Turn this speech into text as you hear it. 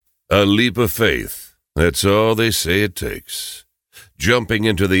A leap of faith. That's all they say it takes. Jumping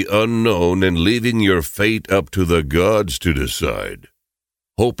into the unknown and leaving your fate up to the gods to decide.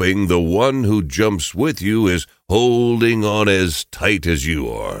 Hoping the one who jumps with you is holding on as tight as you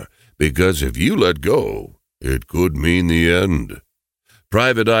are, because if you let go, it could mean the end.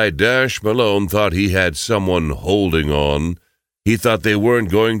 Private Eye Dash Malone thought he had someone holding on. He thought they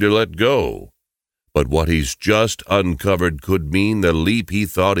weren't going to let go. But what he's just uncovered could mean the leap he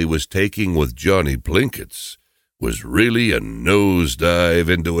thought he was taking with Johnny Plinketts was really a nosedive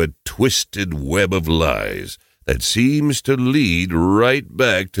into a twisted web of lies that seems to lead right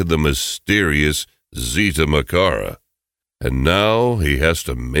back to the mysterious Zita Makara. And now he has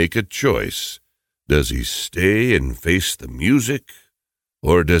to make a choice. Does he stay and face the music,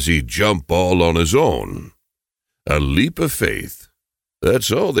 or does he jump all on his own? A leap of faith. That's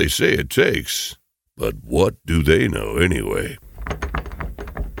all they say it takes. But what do they know anyway?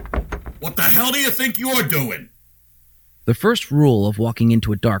 What the hell do you think you're doing? The first rule of walking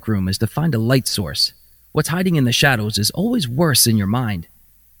into a dark room is to find a light source. What's hiding in the shadows is always worse in your mind.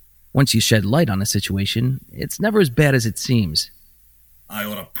 Once you shed light on a situation, it's never as bad as it seems. I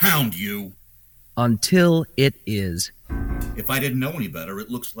ought to pound you. Until it is. If I didn't know any better, it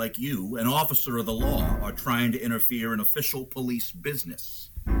looks like you, an officer of the law, are trying to interfere in official police business.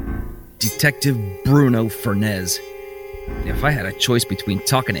 Detective Bruno Fernez. If I had a choice between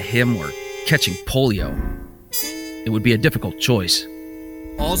talking to him or catching polio, it would be a difficult choice.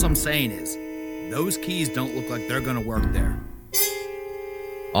 All I'm saying is, those keys don't look like they're gonna work there.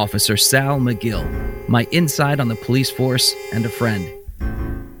 Officer Sal McGill, my inside on the police force and a friend,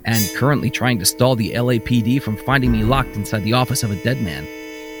 and currently trying to stall the LAPD from finding me locked inside the office of a dead man.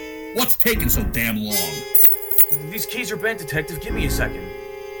 What's taking so damn long? These keys are bent, Detective. Give me a second.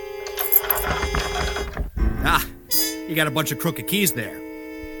 You got a bunch of crooked keys there.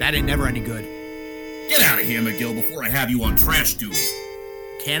 That ain't never any good. Get out of here, McGill, before I have you on trash duty.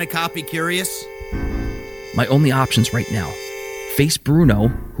 Can a cop be curious? My only options right now: face Bruno,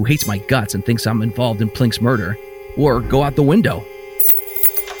 who hates my guts and thinks I'm involved in Plink's murder, or go out the window.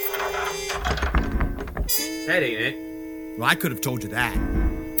 That ain't it. Well, I could have told you that.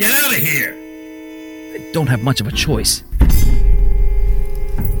 Get out of here! I don't have much of a choice.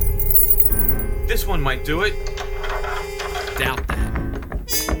 This one might do it. Doubt that.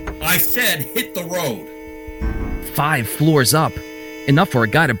 I said hit the road. 5 floors up. Enough for a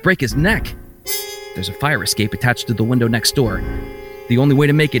guy to break his neck. There's a fire escape attached to the window next door. The only way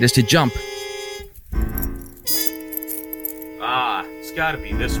to make it is to jump. It's gotta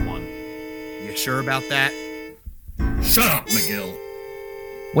be this one. You sure about that? Shut up, McGill.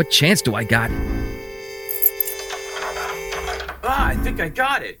 What chance do I got? I think I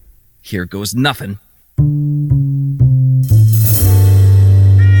got it. Here goes nothing.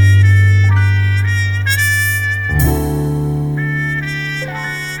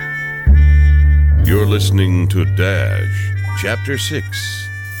 You're listening to Dash, Chapter 6,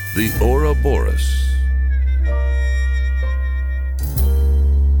 The Ouroboros.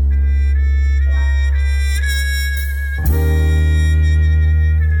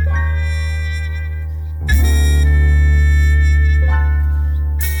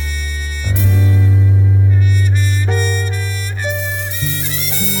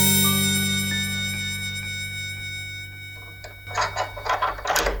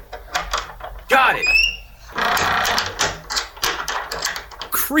 Got it!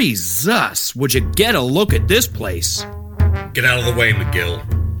 Jesus, would you get a look at this place? Get out of the way, McGill.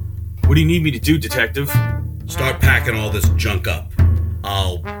 What do you need me to do, Detective? Start packing all this junk up.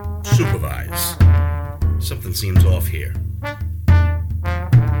 I'll supervise. Something seems off here.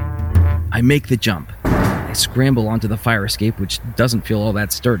 I make the jump. I scramble onto the fire escape, which doesn't feel all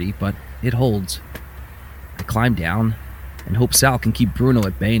that sturdy, but it holds. I climb down and hope Sal can keep Bruno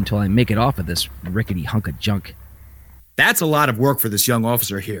at bay until I make it off of this rickety hunk of junk. That's a lot of work for this young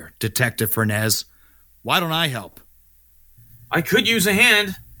officer here, Detective Fernez. Why don't I help? I could use a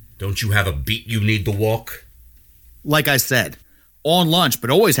hand. Don't you have a beat you need to walk? Like I said, on lunch,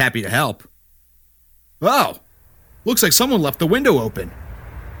 but always happy to help. Oh, looks like someone left the window open.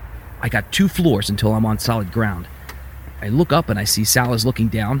 I got 2 floors until I'm on solid ground. I look up and I see Sal is looking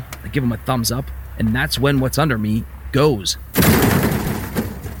down. I give him a thumbs up, and that's when what's under me goes.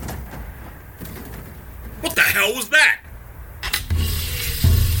 What the hell was that?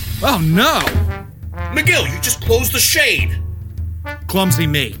 Oh no! McGill, you just closed the shade. Clumsy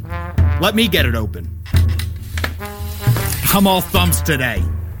me. Let me get it open. I'm all thumbs today.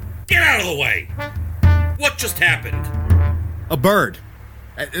 Get out of the way. What just happened? A bird.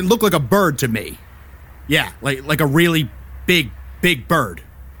 It looked like a bird to me. Yeah, like a really big bird.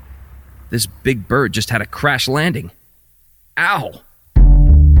 This big bird just had a crash landing. Ow!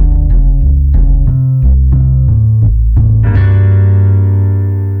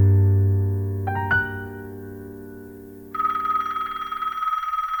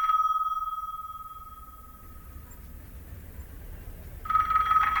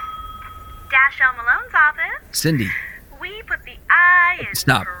 Dashiell Malone's office. Cindy, We put the I in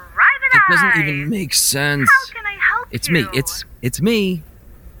stop. private That eye. doesn't even make sense. How can I help It's you? me. It's me.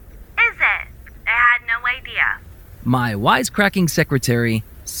 Is it? I had no idea. My wisecracking secretary,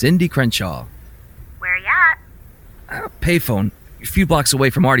 Cindy Crenshaw. Where you at? Payphone, a few blocks away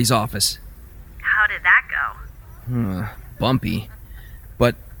from Artie's office. How did that go? Bumpy.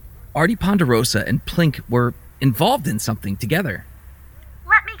 But Artie Ponderosa and Plink were involved in something together.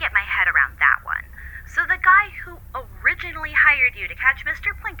 Let me get my head around that one. So the guy who originally hired you to catch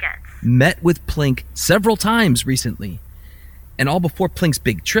Mr. Plinkett Met with Plink several times recently. And all before Plink's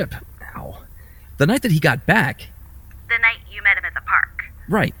big trip. Ow. The night that he got back, the night you met him at the park.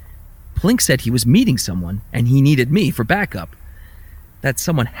 right, Plink said he was meeting someone and he needed me for backup. That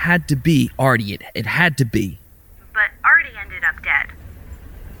someone had to be Artie. It had to be. But Artie ended up dead.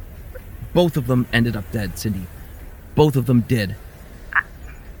 Both of them ended up dead, Cindy. Both of them did.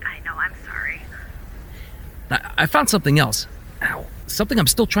 I know, I'm sorry. I found something else. Ow. Something I'm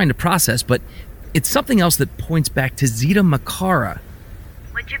still trying to process, but it's something else that points back to Zita Makara.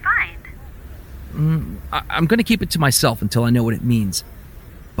 What'd you find? I'm going to keep it to myself until I know what it means.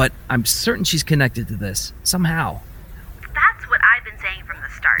 But I'm certain she's connected to this, somehow. That's what I've been saying from the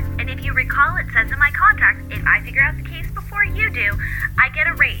start. And if you recall, it says in my contract, if I figure out the case before you do, I get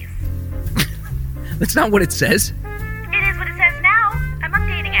a raise. That's not what it says. It is what it says now. I'm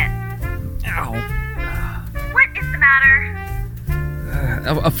updating it. Ow. What is the matter?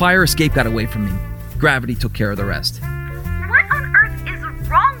 A fire escape got away from me. Gravity took care of the rest. What on earth is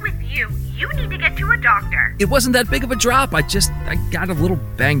wrong with you? You need to get to a doctor. It wasn't that big of a drop. I got a little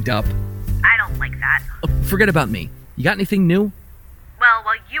banged up. I don't like that. Forget about me. You got anything new? Well,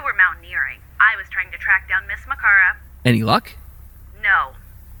 while you were mountaineering, I was trying to track down Miss Makara. Any luck? No.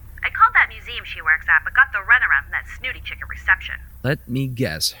 I called that museum she works at, but got the runaround from that snooty chick at reception. Let me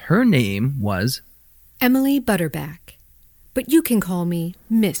guess. Her name was... Emily Butterback. But you can call me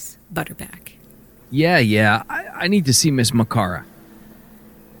Miss Butterback. Yeah. I need to see Miss Makara.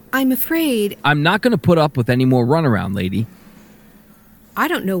 I'm afraid I'm not going to put up with any more runaround, lady. I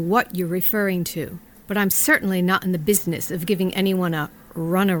don't know what you're referring to, but I'm certainly not in the business of giving anyone a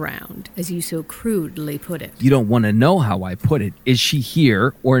runaround, as you so crudely put it. You don't want to know how I put it. Is she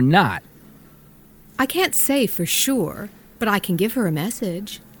here or not? I can't say for sure, but I can give her a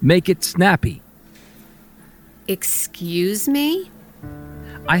message. Make it snappy. Excuse me?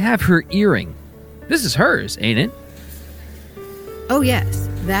 I have her earring. This is hers, ain't it? Oh, yes,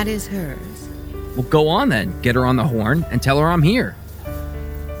 that is hers. Well, go on then. Get her on the horn and tell her I'm here.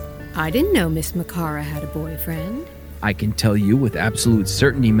 I didn't know Miss Makara had a boyfriend. I can tell you with absolute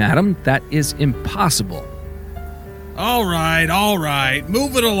certainty, madam, that is impossible. All right.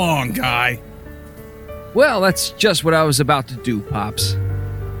 Move it along, guy. Well, that's just what I was about to do, Pops.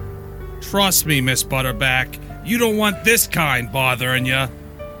 Trust me, Miss Butterback. You don't want this kind bothering you.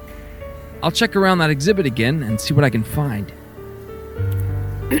 I'll check around that exhibit again and see what I can find.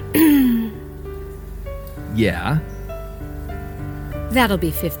 Yeah? That'll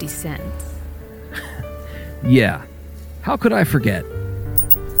be 50 cents. Yeah. How could I forget?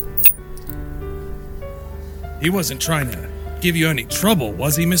 He wasn't trying to give you any trouble,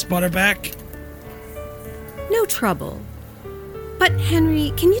 was he, Miss Butterback? No trouble. But,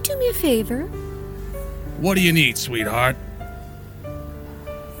 Henry, can you do me a favor? What do you need, sweetheart?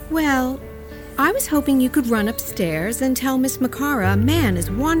 Well, I was hoping you could run upstairs and tell Miss Makara a man is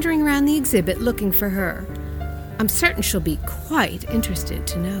wandering around the exhibit looking for her. I'm certain she'll be quite interested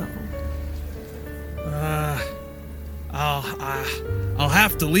to know. I'll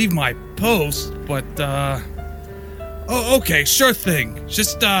have to leave my post, but, Oh, okay, sure thing.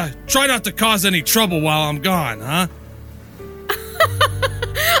 Just, try not to cause any trouble while I'm gone, huh?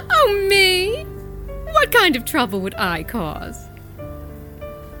 Oh, me? What kind of trouble would I cause?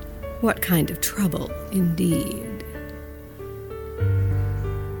 What kind of trouble, indeed.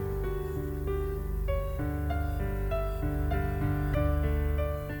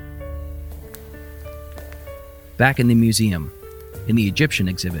 Back in the museum, in the Egyptian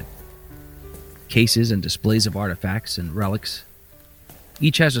exhibit, cases and displays of artifacts and relics.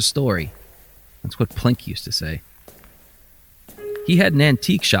 Each has a story. That's what Plink used to say. He had an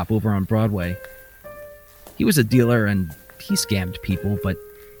antique shop over on Broadway. He was a dealer and he scammed people, but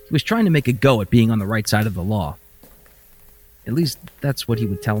he was trying to make a go at being on the right side of the law. At least that's what he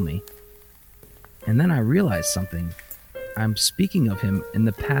would tell me. And then I realized something. I'm speaking of him in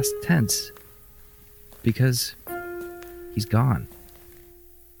the past tense because he's gone.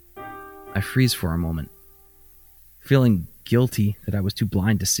 I freeze for a moment, feeling guilty that I was too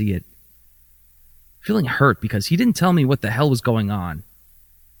blind to see it. Feeling hurt because he didn't tell me what the hell was going on.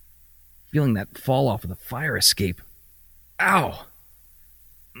 Feeling that fall off of the fire escape. Ow!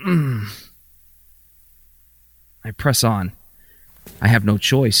 I press on. I have no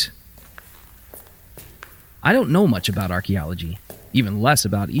choice. I don't know much about archaeology, even less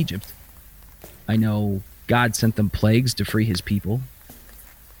about Egypt. I know God sent them plagues to free his people.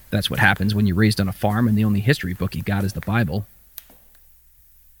 That's what happens when you're raised on a farm and the only history book you got is the Bible.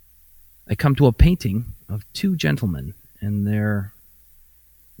 I come to a painting of two gentlemen, and they're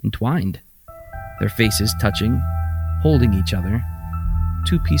entwined. Their faces touching, holding each other,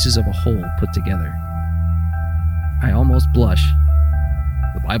 two pieces of a whole put together. I almost blush.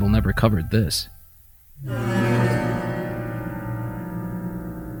 The Bible never covered this.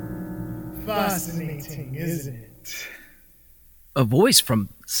 Fascinating, isn't it? A voice from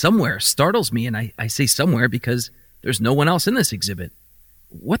somewhere startles me, and I say somewhere because there's no one else in this exhibit.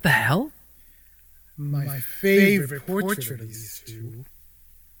 What the hell? My favorite portrait of these two.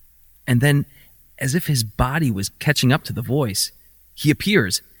 And then, as if his body was catching up to the voice, he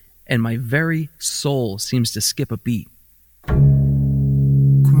appears, and my very soul seems to skip a beat.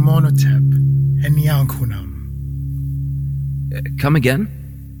 Kumonotep and Nyankunam. Come again?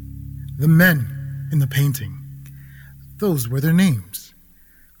 The men in the painting. Those were their names.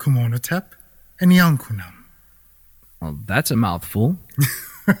 Kumonotep and Nyankunam. Well, that's a mouthful.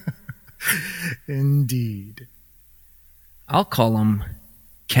 Indeed. I'll call them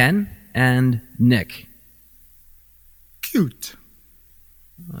Ken and Nick. Cute.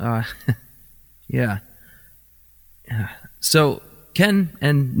 Yeah. So, Ken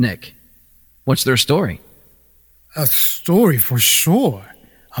and Nick, what's their story? A story for sure.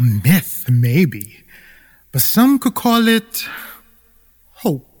 A myth, maybe. But some could call it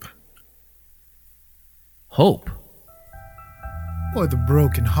hope. Hope? Or the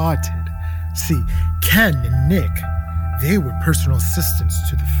broken-hearted. See, Ken and Nick, they were personal assistants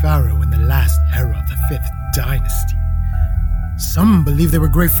to the pharaoh in the last era of the 5th dynasty. Some believe they were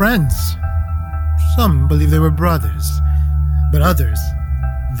great friends. Some believe they were brothers. But others,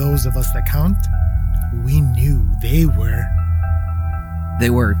 those of us that count, we knew they were... They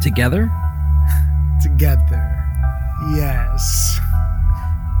were together? Together, yes.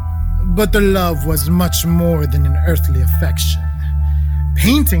 But their love was much more than an earthly affection.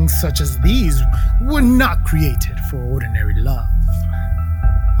 Paintings such as these were not created for ordinary love.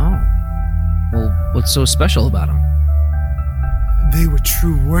 Oh. Well, what's so special about them? They were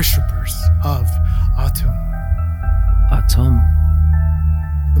true worshippers of Atum. Atum?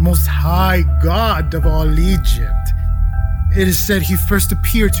 The most high god of all Egypt. It is said he first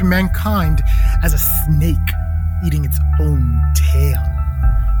appeared to mankind as a snake eating its own tail.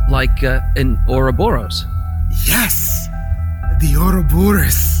 Like an Ouroboros? Yes! The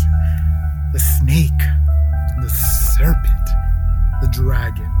Ouroboros. The snake. The serpent. The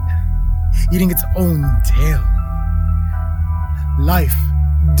dragon. Eating its own tail. Life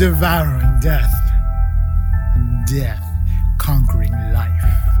devouring death. And death conquering life.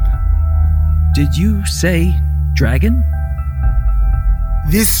 Did you say dragon?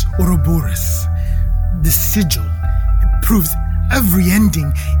 This Ouroboros, the sigil, it proves every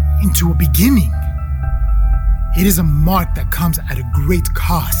ending into a beginning. It is a mark that comes at a great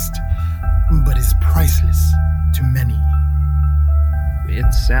cost, but is priceless to many.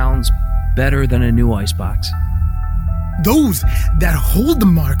 It sounds better than a new icebox. Those that hold the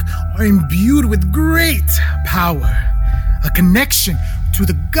mark are imbued with great power, a connection to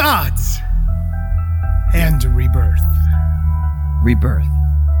the gods, and a rebirth. Rebirth.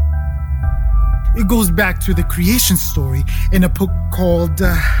 It goes back to the creation story in a book called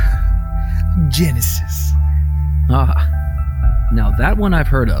Genesis. Ah, now that one I've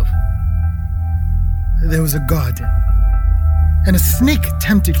heard of. There was a garden, and a snake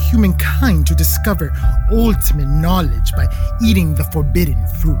tempted humankind to discover ultimate knowledge by eating the forbidden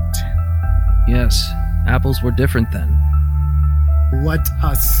fruit. Yes, apples were different then. What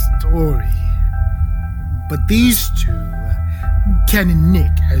a story. But these two, Ken and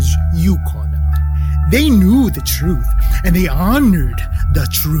Nick, as you call them, they knew the truth, and they honored the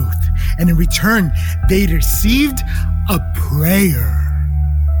truth. And in return, they received a prayer.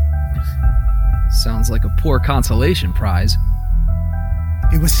 Sounds like a poor consolation prize.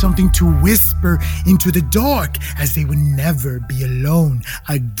 It was something to whisper into the dark, as they would never be alone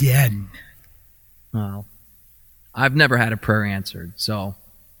again. Well, I've never had a prayer answered, so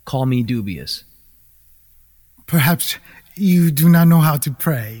call me dubious. Perhaps you do not know how to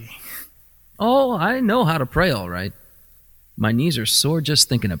pray. Oh, I know how to pray, all right. My knees are sore just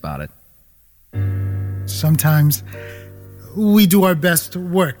thinking about it. Sometimes we do our best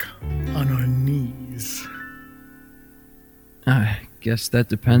work on our knees. I guess that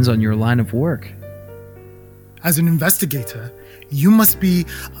depends on your line of work. As an investigator, you must be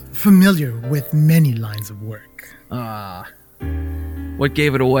familiar with many lines of work. What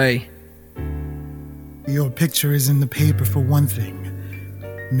gave it away? Your picture is in the paper for one thing,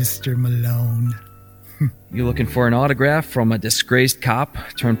 Mr. Malone. You looking for an autograph from a disgraced cop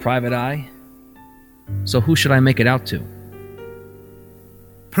turned private eye? So who should I make it out to?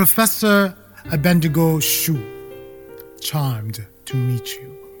 Professor Abendigo Shu. Charmed to meet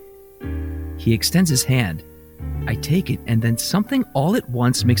you. He extends his hand. I take it, and then something all at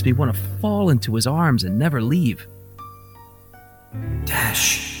once makes me want to fall into his arms and never leave.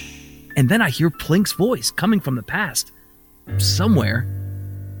 Dash. And then I hear Plink's voice coming from the past. Somewhere.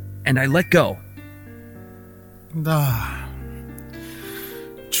 And I let go.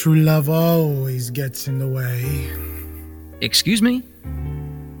 True love always gets in the way. Excuse me?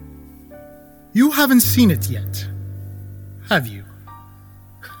 You haven't seen it yet, have you?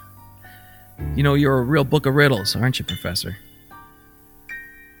 You know, you're a real book of riddles, aren't you, Professor?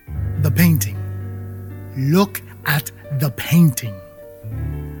 The painting. Look at the painting.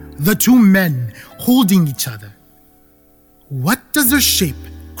 The two men holding each other. What does their shape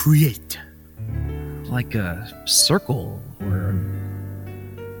create? Like a circle or...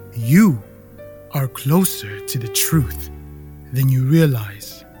 You are closer to the truth than you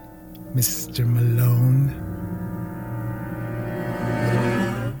realize, Mr. Malone.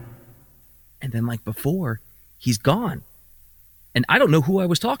 And then, like before, he's gone. And I don't know who I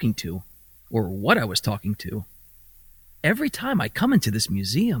was talking to, or what I was talking to. Every time I come into this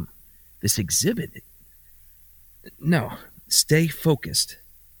museum, this exhibit... No, stay focused.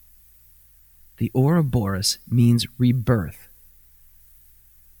 The Ouroboros means rebirth.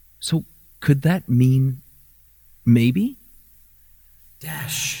 So, could that mean... maybe?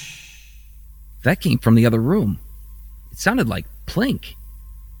 Dash. That came from the other room. It sounded like Plink.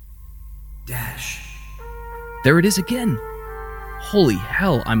 Dash. There it is again. Holy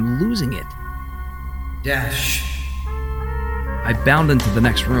hell, I'm losing it. Dash. I bound into the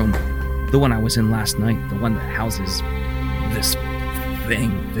next room. The one I was in last night. The one that houses this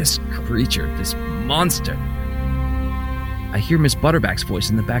thing, this creature, this monster. I hear Miss Butterback's voice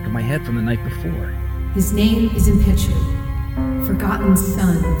in the back of my head from the night before. His name is Impetu, forgotten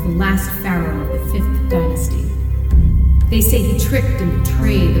son of the last pharaoh of the 5th dynasty. They say he tricked and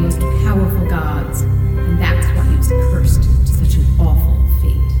betrayed the most powerful gods, and that's why he was cursed to such an awful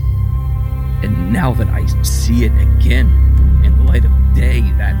fate. And now that I see it again, in the light of day,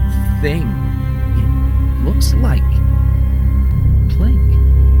 that thing, it looks like Plink.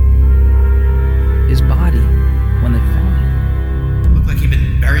 His body, when they found him. Looked like he'd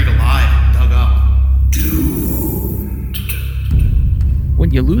been buried alive and dug up. Doomed. When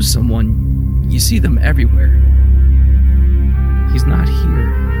you lose someone, you see them everywhere. He's not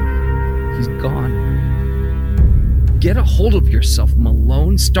here. He's gone. Get a hold of yourself,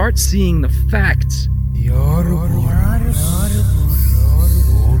 Malone. Start seeing the facts.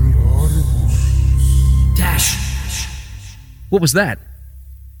 Dash. What was that?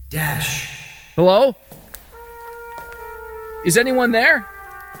 Dash. Hello? Is anyone there?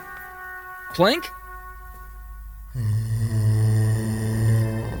 Plink?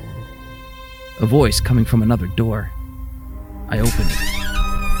 A voice coming from another door. I open it.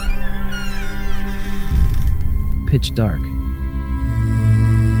 Pitch dark.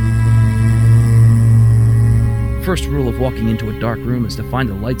 First rule of walking into a dark room is to find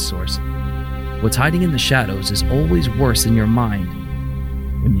a light source. What's hiding in the shadows is always worse in your mind.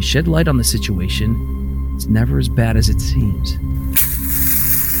 When you shed light on the situation, it's never as bad as it seems.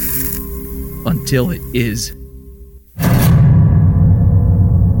 Until it is.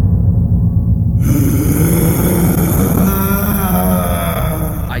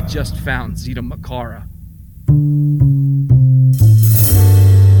 I just found Zeta Makara.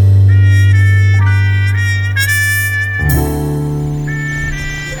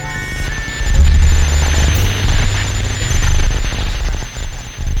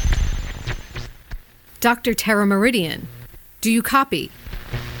 Dr. Terra Meridian, do you copy?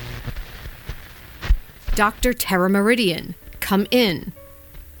 Dr. Terra Meridian, come in.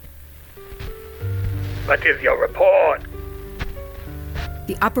 What is your report?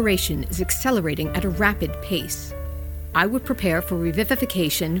 The operation is accelerating at a rapid pace. I would prepare for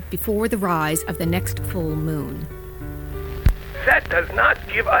revivification before the rise of the next full moon. That does not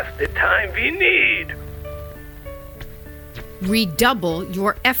give us the time we need. Redouble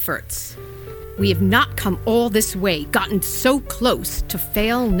your efforts. We have not come all this way, gotten so close to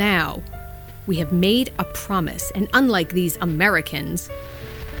fail now. We have made a promise, and unlike these Americans...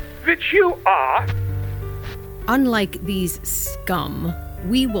 Which you are? Unlike these scum,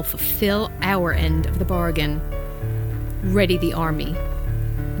 we will fulfill our end of the bargain. Ready the army.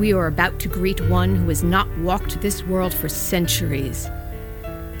 We are about to greet one who has not walked this world for centuries.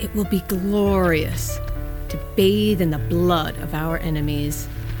 It will be glorious to bathe in the blood of our enemies.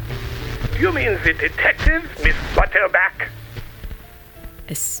 You mean the detective, Miss Butterback?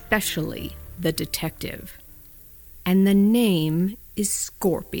 Especially the detective. And the name is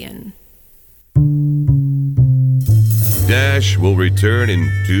Scorpion. Dash will return in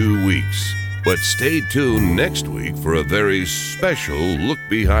 2 weeks, but stay tuned next week for a very special look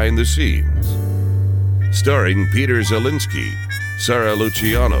behind the scenes. Starring Peter Zielinski, Sarah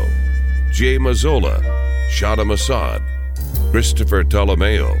Luciano, Jay Mazzola, Shada Masad, Christopher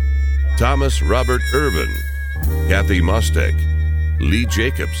Ptolomeo, Thomas Robert Irvin, Kathy Mostek, Lee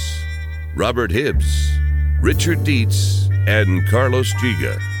Jacobs, Robert Hibbs, Richard Dietz, and Carlos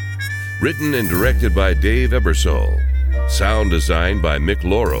Giga. Written and directed by Dave Ebersol. Sound designed by Mick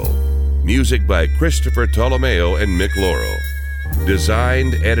Laurel. Music by Christopher Ptolomeo and Mick Laurel.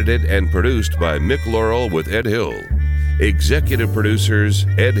 Designed, edited, and produced by Mick Laurel with Ed Hill. Executive producers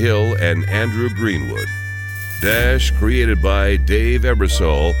Ed Hill and Andrew Greenwood. Dash created by Dave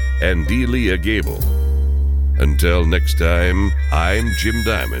Ebersol and Delia Gable. Until next time, I'm Jim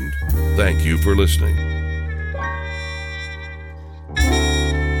Diamond. Thank you for listening.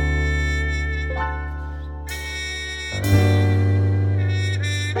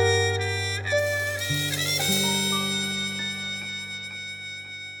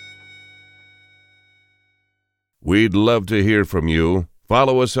 We'd love to hear from you.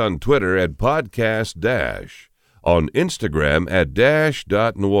 Follow us on Twitter at Podcast Dash, on Instagram at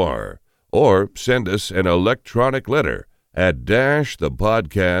dash.noir, or send us an electronic letter at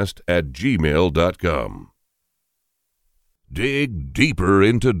dashthepodcast@gmail.com. Dig deeper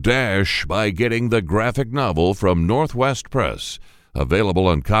into Dash by getting the graphic novel from Northwest Press, available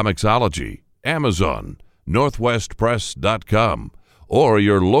on Comixology, Amazon, northwestpress.com, or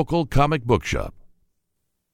your local comic book shop.